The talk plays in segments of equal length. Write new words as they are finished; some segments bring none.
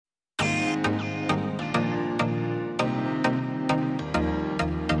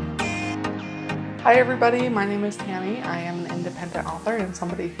Hi everybody, my name is Tammy. I am an independent author and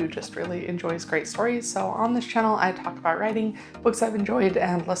somebody who just really enjoys great stories. So on this channel, I talk about writing, books I've enjoyed,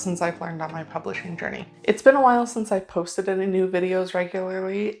 and lessons I've learned on my publishing journey. It's been a while since I've posted any new videos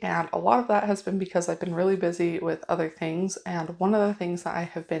regularly, and a lot of that has been because I've been really busy with other things. And one of the things that I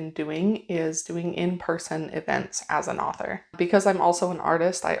have been doing is doing in-person events as an author. Because I'm also an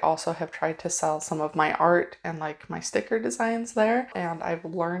artist, I also have tried to sell some of my art and like my sticker designs there, and I've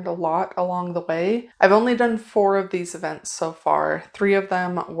learned a lot along the way. I've only done 4 of these events so far. 3 of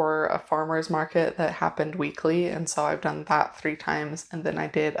them were a farmer's market that happened weekly, and so I've done that 3 times, and then I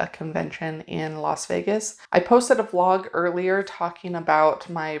did a convention in Las Vegas. I posted a vlog earlier talking about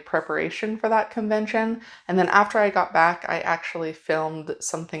my preparation for that convention, and then after I got back, I actually filmed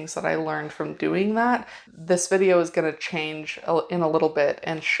some things that I learned from doing that. This video is going to change in a little bit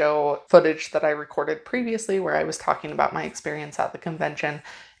and show footage that I recorded previously where I was talking about my experience at the convention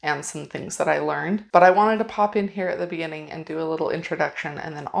and some things that I learned. But I wanted to pop in here at the beginning and do a little introduction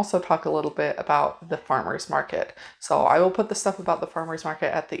and then also talk a little bit about the farmer's market. So I will put the stuff about the farmer's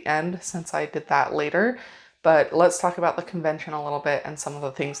market at the end since I did that later, but let's talk about the convention a little bit and some of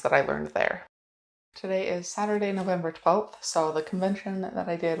the things that I learned there. Today is Saturday, November 12th, so the convention that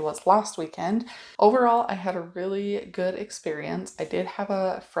I did was last weekend. Overall, I had a really good experience. I did have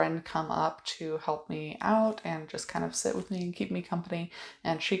a friend come up to help me out and just kind of sit with me and keep me company,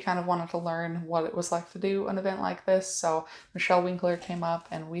 and she kind of wanted to learn what it was like to do an event like this, so Michelle Winkler came up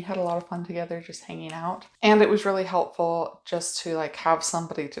and we had a lot of fun together just hanging out. And it was really helpful just to like have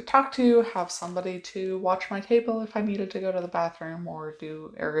somebody to talk to, have somebody to watch my table if I needed to go to the bathroom or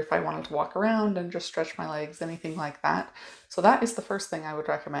if I wanted to walk around and just stretch my legs, anything like that. So that is the first thing I would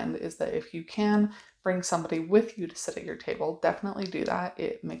recommend, is that if you can bring somebody with you to sit at your table, definitely do that.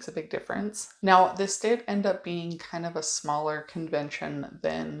 It makes a big difference. Now, this did end up being kind of a smaller convention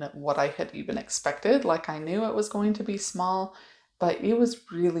than what I had even expected. Like, I knew it was going to be small, but it was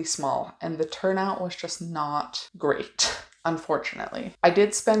really small and the turnout was just not great. Unfortunately. I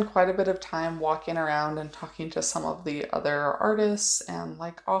did spend quite a bit of time walking around and talking to some of the other artists and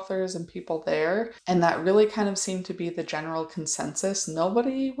like authors and people there, and that really kind of seemed to be the general consensus.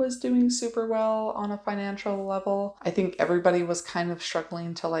 Nobody was doing super well on a financial level. I think everybody was kind of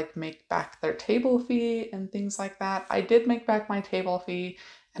struggling to like make back their table fee and things like that. I did make back my table fee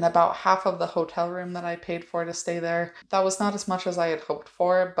and about half of the hotel room that I paid for to stay there. That was not as much as I had hoped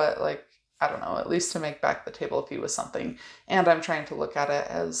for, but like, I don't know, at least to make back the table fee was something. And I'm trying to look at it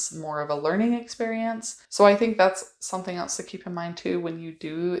as more of a learning experience. So I think that's something else to keep in mind too when you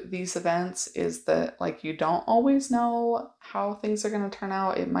do these events, is that like you don't always know how things are going to turn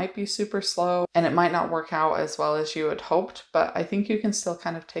out. It might be super slow and it might not work out as well as you had hoped, but I think you can still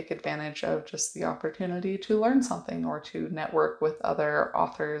kind of take advantage of just the opportunity to learn something or to network with other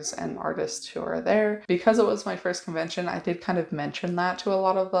authors and artists who are there. Because it was my first convention, I did kind of mention that to a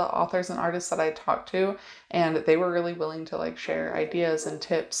lot of the authors and artists that I talked to, and they were really willing to like share ideas and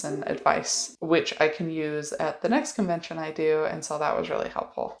tips and advice, which I can use at the next convention I do, and so that was really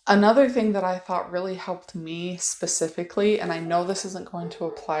helpful. Another thing that I thought really helped me specifically, and I know this isn't going to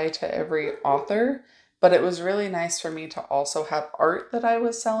apply to every author, but it was really nice for me to also have art that I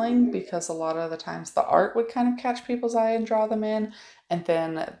was selling, because a lot of the times the art would kind of catch people's eye and draw them in. And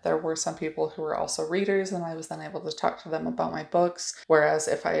then there were some people who were also readers, and I was then able to talk to them about my books. Whereas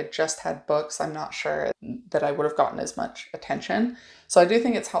if I had just had books, I'm not sure that I would have gotten as much attention. So I do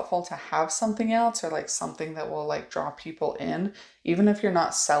think it's helpful to have something else, or like something that will like draw people in. Even if you're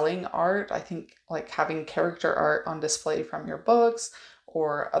not selling art, I think like having character art on display from your books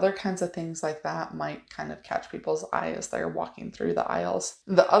or other kinds of things like that might kind of catch people's eye as they're walking through the aisles.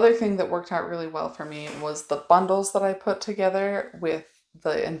 The other thing that worked out really well for me was the bundles that I put together with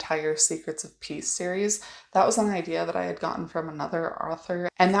the entire Secrets of Peace series. That was an idea that I had gotten from another author,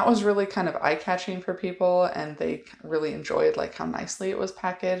 and that was really kind of eye-catching for people, and they really enjoyed like how nicely it was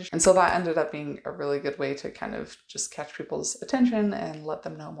packaged. And so that ended up being a really good way to kind of just catch people's attention and let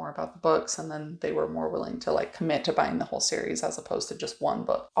them know more about the books, and then they were more willing to like commit to buying the whole series as opposed to just one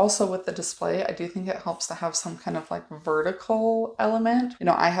book. Also with the display, I do think it helps to have some kind of like vertical element. You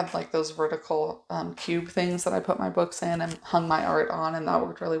know, I had like those vertical cube things that I put my books in and hung my art on, and that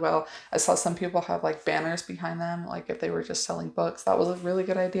worked really well. I saw some people have like banners behind them, like if they were just selling books. That was a really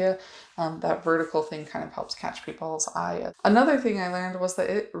good idea. That vertical thing kind of helps catch people's eye. Another thing I learned was that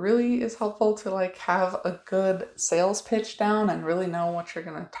it really is helpful to like have a good sales pitch down and really know what you're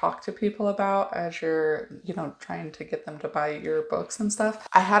going to talk to people about as you're, you know, trying to get them to buy your books and stuff.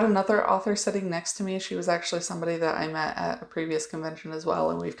 I had another author sitting next to me. She was actually somebody that I met at a previous convention as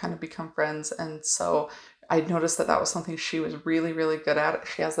well, and we've kind of become friends. And so I noticed that that was something she was really, really good at.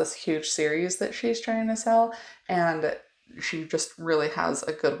 She has this huge series that she's trying to sell, and she just really has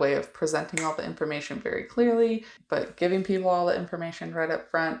a good way of presenting all the information very clearly, but giving people all the information right up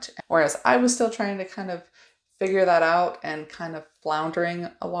front. Whereas I was still trying to kind of figure that out and kind of floundering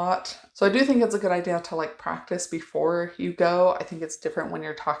a lot. So I do think it's a good idea to like practice before you go. I think it's different when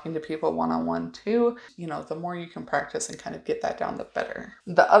you're talking to people one-on-one too. You know, the more you can practice and kind of get that down, the better.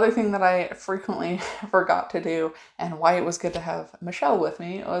 The other thing that I frequently forgot to do, and why it was good to have Michelle with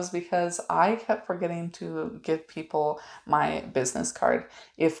me, was because I kept forgetting to give people my business card.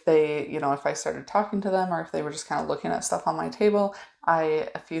 If they, you know, if I started talking to them or if they were just kind of looking at stuff on my table, I,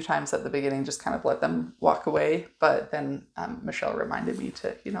 a few times at the beginning, just kind of let them walk away. But then Michelle reminded me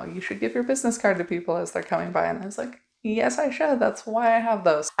to, you know, you should give your business card to people as they're coming by. And I was like, yes, I should. That's why I have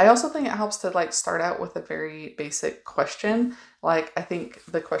those. I also think it helps to like start out with a very basic question. Like, I think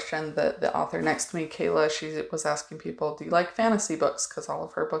the question that the author next to me, Kayla, she was asking people, do you like fantasy books? Because all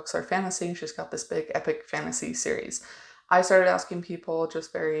of her books are fantasy and she's got this big epic fantasy series. I started asking people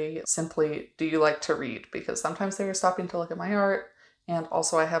just very simply, do you like to read? Because sometimes they were stopping to look at my art. And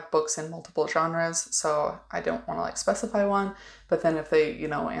also I have books in multiple genres, so I don't want to like specify one. But then if they, you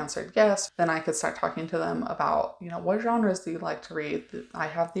know, answered yes, then I could start talking to them about, you know, what genres do you like to read? I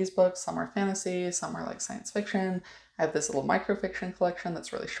have these books, some are fantasy, some are like science fiction. I have this little microfiction collection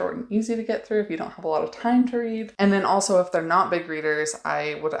that's really short and easy to get through if you don't have a lot of time to read. And then also if they're not big readers,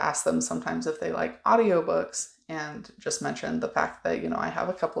 I would ask them sometimes if they like audiobooks, and just mention the fact that, you know, I have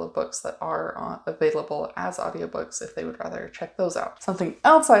a couple of books that are available as audiobooks if they would rather check those out. Something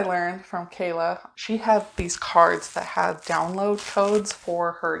else I learned from Kayla, she had these cards that had download codes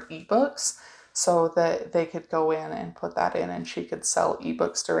for her ebooks so that they could go in and put that in and she could sell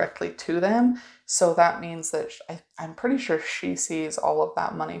ebooks directly to them. So that means that I'm pretty sure she sees all of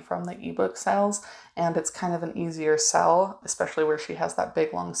that money from the ebook sales, and it's kind of an easier sell, especially where she has that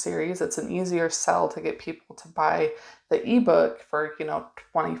big long series. It's an easier sell to get people to buy the ebook for, you know,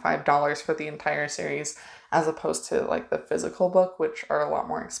 $25 for the entire series, as opposed to like the physical book, which are a lot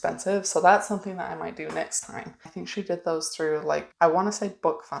more expensive. So that's something that I might do next time. I think she did those through, like, I want to say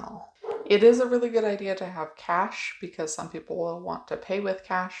BookFunnel. It is a really good idea to have cash because some people will want to pay with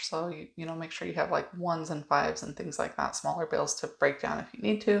cash. So, you know, make sure you have like 1s and 5s and things like that, smaller bills to break down if you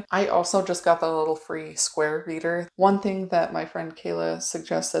need to. I also just got the little free Square Reader. One thing that my friend Kayla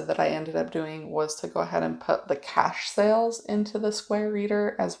suggested that I ended up doing was to go ahead and put the cash sales into the Square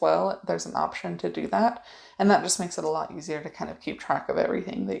Reader as well. There's an option to do that. And that just makes it a lot easier to kind of keep track of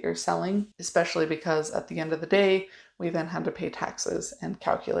everything that you're selling, especially because at the end of the day, we then had to pay taxes and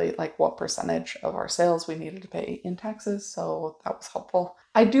calculate like what percentage of our sales we needed to pay in taxes. So that was helpful.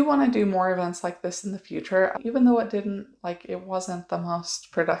 I do want to do more events like this in the future, even though it wasn't the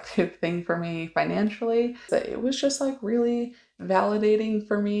most productive thing for me financially. It was just like really validating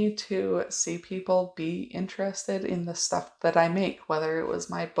for me to see people be interested in the stuff that I make, whether it was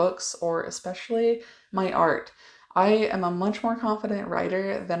my books or especially my art. I am a much more confident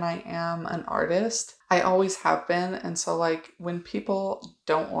writer than I am an artist. I always have been. And so like when people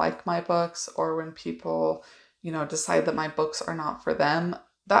don't like my books or when people, you know, decide that my books are not for them,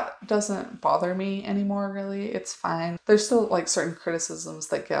 that doesn't bother me anymore, really. It's fine. There's still like certain criticisms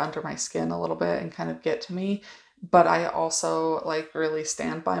that get under my skin a little bit and kind of get to me. But I also like really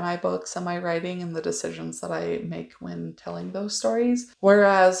stand by my books and my writing and the decisions that I make when telling those stories.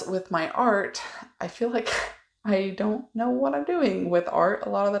 Whereas with my art, I feel like I don't know what I'm doing with art a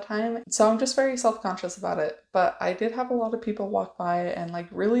lot of the time. So I'm just very self-conscious about it. But I did have a lot of people walk by and like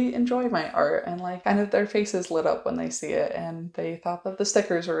really enjoy my art and like kind of their faces lit up when they see it. And they thought that the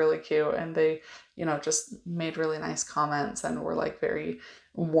stickers were really cute and they, you know, just made really nice comments and were like very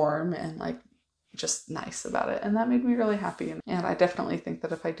warm and like just nice about it. And that made me really happy. And I definitely think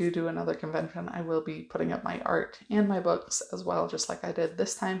that if I do another convention, I will be putting up my art and my books as well, just like I did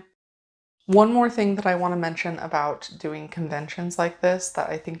this time. One more thing that I want to mention about doing conventions like this that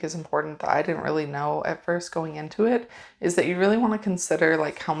I think is important that I didn't really know at first going into it is that you really want to consider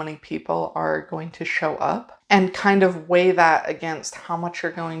like how many people are going to show up and kind of weigh that against how much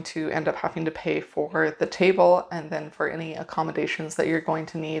you're going to end up having to pay for the table and then for any accommodations that you're going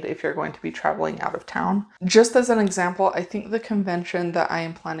to need if you're going to be traveling out of town. Just as an example, I think the convention that I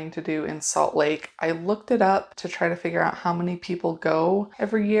am planning to do in Salt Lake, I looked it up to try to figure out how many people go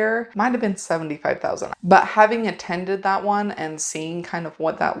every year. Might have been 75,000. But having attended that one and seeing kind of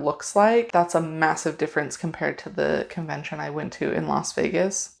what that looks like, that's a massive difference compared to the convention I went to in Las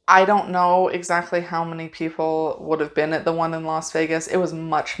Vegas. I don't know exactly how many people would have been at the one in Las Vegas. It was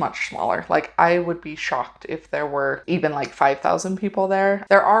much, much smaller. Like, I would be shocked if there were even like 5,000 people there.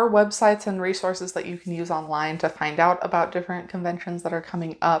 There are websites and resources that you can use online to find out about different conventions that are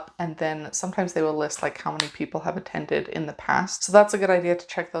coming up, and then sometimes they will list like how many people have attended in the past. So that's a good idea to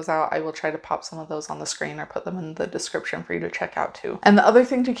check those out. I will try to pop some of those on the screen or put them in the description for you to check out too. And the other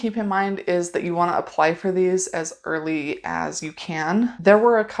thing to keep in mind is that you want to apply for these as early as you can. There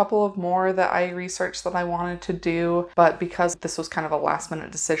were a couple of more that I researched that I wanted to do, but because this was kind of a last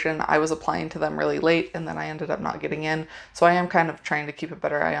minute decision, I was applying to them really late and then I ended up not getting in. So I am kind of trying to keep a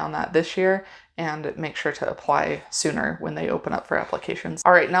better eye on that this year and make sure to apply sooner when they open up for applications.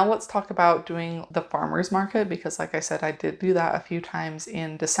 All right, now let's talk about doing the farmers market, because like I said, I did do that a few times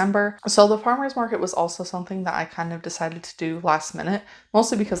in December. So the farmers market was also something that I kind of decided to do last minute,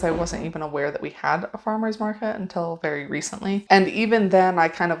 mostly because I wasn't even aware that we had a farmers market until very recently. And even then I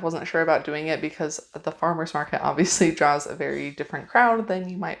kind of wasn't sure about doing it because the farmers market obviously draws a very different crowd than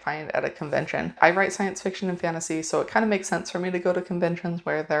you might find at a convention. I write science fiction and fantasy, so it kind of makes sense for me to go to conventions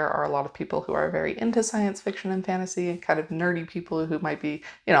where there are a lot of people who are very into science fiction and fantasy and kind of nerdy people who might be,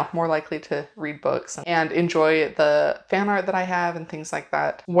 you know, more likely to read books and enjoy the fan art that I have and things like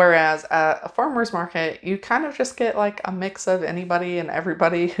that. Whereas at a farmer's market, you kind of just get like a mix of anybody and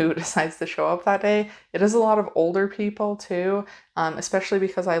everybody who decides to show up that day. It is a lot of older people too, especially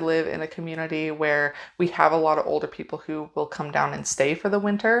because I live in a community where we have a lot of older people who will come down and stay for the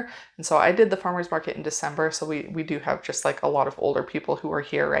winter. And so I did the farmers market in December, so we do have just like a lot of older people who are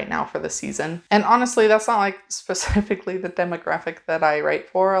here right now for the season. And honestly, that's not like specifically the demographic that I write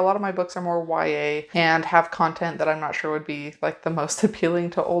for. A lot of my books are more YA and have content that I'm not sure would be like the most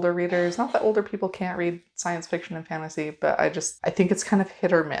appealing to older readers. Not that older people can't read science fiction and fantasy, but I think it's kind of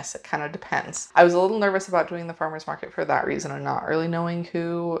hit or miss. It kind of depends. I was a little nervous about doing the farmers market for that reason and not really knowing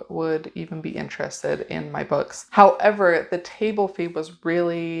who would even be interested in my books. However, the table fee was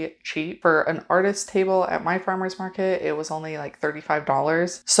really cheap. For an artist table at my farmers market, it was only like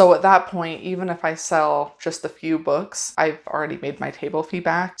 $35. So at that point, even if I sell just a few books, I've already made my table fee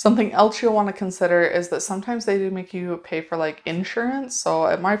back. Something else you'll want to consider is that sometimes they do make you pay for like insurance. So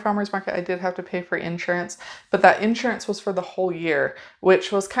at my farmers market, I did have to pay for insurance, but that insurance was for the whole year,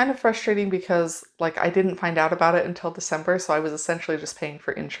 which was kind of frustrating because like I didn't find out about it until December. So I was essentially just paying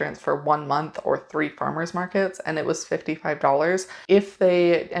for insurance for 1 month or 3 farmers markets, and it was $55. If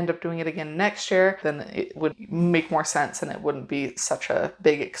they end up doing it again next year, then it would make more sense and it wouldn't be such a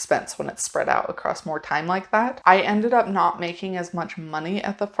big expense when it's spread out across more time like that. I ended up not making as much money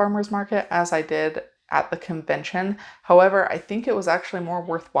at the farmers market as I did at the convention. However, I think it was actually more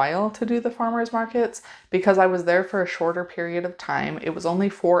worthwhile to do the farmers markets because I was there for a shorter period of time. It was only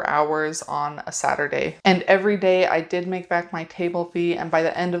 4 hours on a Saturday. And every day I did make back my table fee, and by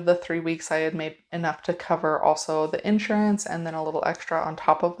the end of the 3 weeks I had made enough to cover also the insurance and then a little extra on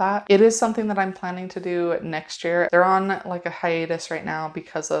top of that. It is something that I'm planning to do next year. They're on like a hiatus right now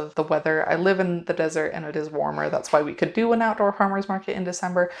because of the weather. I live in the desert and it is warmer. That's why we could do an outdoor farmers market in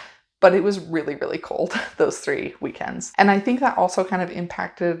December. But it was really, really cold those 3 weekends. And I think that also kind of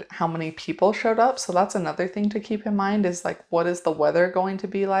impacted how many people showed up. So that's another thing to keep in mind is like, what is the weather going to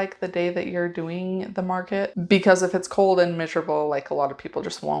be like the day that you're doing the market? Because if it's cold and miserable, like a lot of people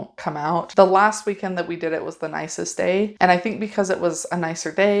just won't come out. The last weekend that we did it was the nicest day. And I think because it was a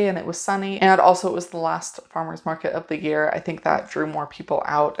nicer day and it was sunny, and also it was the last farmers market of the year, I think that drew more people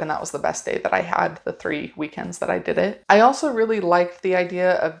out. And that was the best day that I had the 3 weekends that I did it. I also really liked the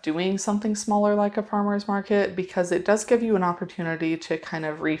idea of doing something smaller like a farmer's market because it does give you an opportunity to kind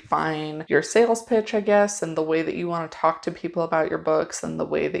of refine your sales pitch, I guess, and the way that you want to talk to people about your books and the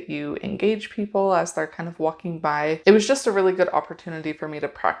way that you engage people as they're kind of walking by. It was just a really good opportunity for me to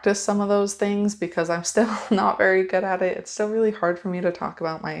practice some of those things because I'm still not very good at it. It's still really hard for me to talk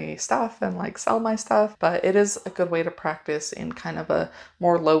about my stuff and like sell my stuff, but it is a good way to practice in kind of a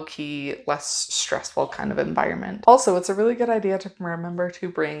more low-key, less stressful kind of environment. Also, it's a really good idea to remember to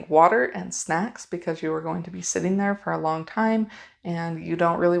bring water and snacks because you are going to be sitting there for a long time and you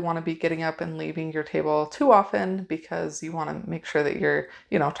don't really want to be getting up and leaving your table too often because you want to make sure that you're,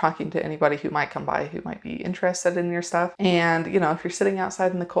 you know, talking to anybody who might come by who might be interested in your stuff. And, you know, if you're sitting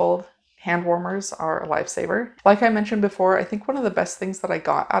outside in the cold, hand warmers are a lifesaver. Like I mentioned before, I think one of the best things that I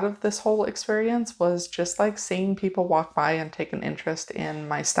got out of this whole experience was just like seeing people walk by and take an interest in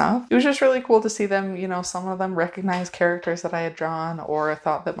my stuff. It was just really cool to see them, you know, some of them recognize characters that I had drawn or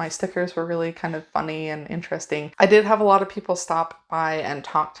thought that my stickers were really kind of funny and interesting. I did have a lot of people stop by and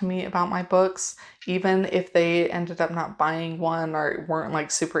talk to me about my books, even if they ended up not buying one or weren't like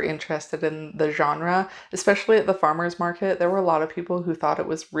super interested in the genre. Especially at the farmers market, there were a lot of people who thought it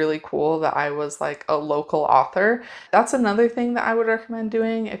was really cool that I was like a local author. That's another thing that I would recommend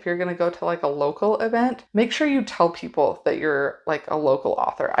doing if you're gonna go to like a local event. Make sure you tell people that you're like a local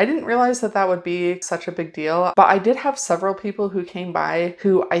author. I didn't realize that that would be such a big deal, but I did have several people who came by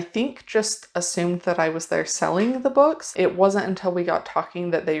who I think just assumed that I was there selling the books. It wasn't until we got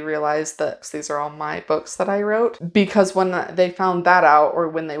talking that they realized that these are all my books that I wrote, because when they found that out, or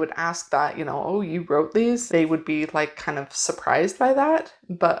when they would ask that, you know, oh, you wrote these, they would be like kind of surprised by that,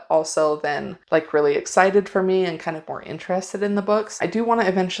 but also then like really excited for me and kind of more interested in the books. I do want to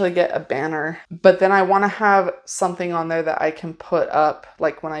eventually get a banner, but then I want to have something on there that I can put up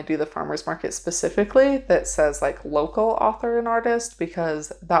like when I do the farmers market specifically that says like local author and artist,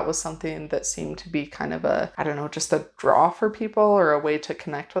 because that was something that seemed to be kind of a, I don't know, just a draw for people or a way to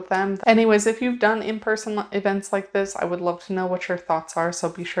connect with them. Anyways, if you've done in-person events like this, I would love to know what your thoughts are, so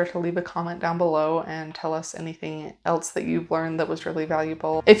be sure to leave a comment down below and tell us anything else that you've learned that was really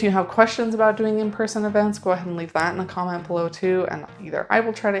valuable. If you have questions about doing in-person events, go ahead and leave that in a comment below too, and either I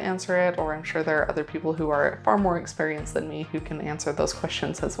will try to answer it, or I'm sure there are other people who are far more experienced than me who can answer those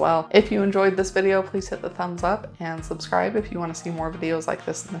questions as well. If you enjoyed this video, please hit the thumbs up and subscribe if you want to see more videos like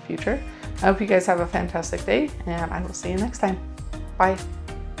this in the future. I hope you guys have a fantastic day, and I will see you next time. Bye.